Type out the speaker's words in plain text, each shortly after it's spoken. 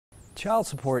Child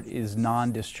support is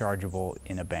non-dischargeable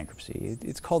in a bankruptcy.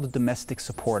 It's called a domestic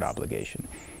support obligation.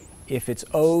 If it's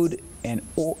owed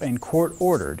and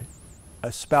court-ordered,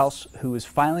 a spouse who is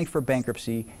filing for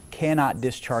bankruptcy cannot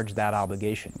discharge that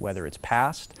obligation, whether it's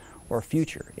past or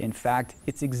future. In fact,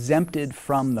 it's exempted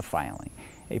from the filing.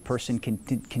 A person can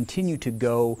continue to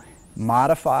go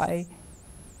modify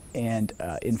and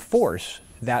enforce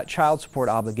that child support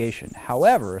obligation.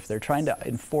 However, if they're trying to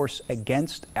enforce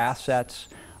against assets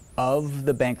of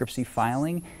the bankruptcy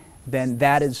filing, then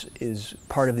that is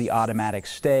part of the automatic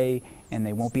stay, and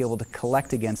they won't be able to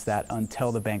collect against that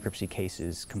until the bankruptcy case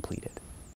is completed.